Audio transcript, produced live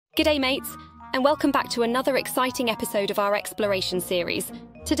G'day mates, and welcome back to another exciting episode of our exploration series.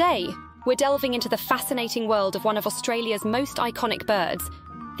 Today, we're delving into the fascinating world of one of Australia's most iconic birds,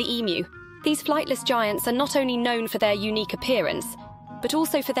 the emu. These flightless giants are not only known for their unique appearance, but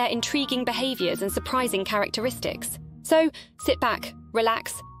also for their intriguing behaviours and surprising characteristics. So, sit back,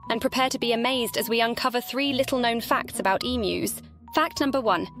 relax, and prepare to be amazed as we uncover 3 little-known facts about emus. Fact number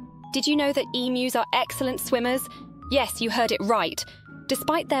 1. Did you know that emus are excellent swimmers? Yes, you heard it right.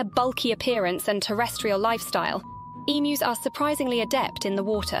 Despite their bulky appearance and terrestrial lifestyle, emus are surprisingly adept in the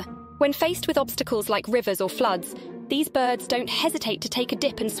water. When faced with obstacles like rivers or floods, these birds don't hesitate to take a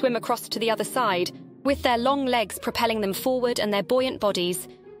dip and swim across to the other side. With their long legs propelling them forward and their buoyant bodies,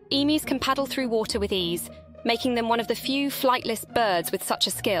 emus can paddle through water with ease, making them one of the few flightless birds with such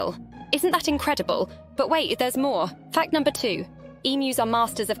a skill. Isn't that incredible? But wait, there's more. Fact number 2. Emus are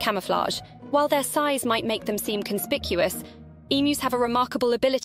masters of camouflage. While their size might make them seem conspicuous, emus have a remarkable ability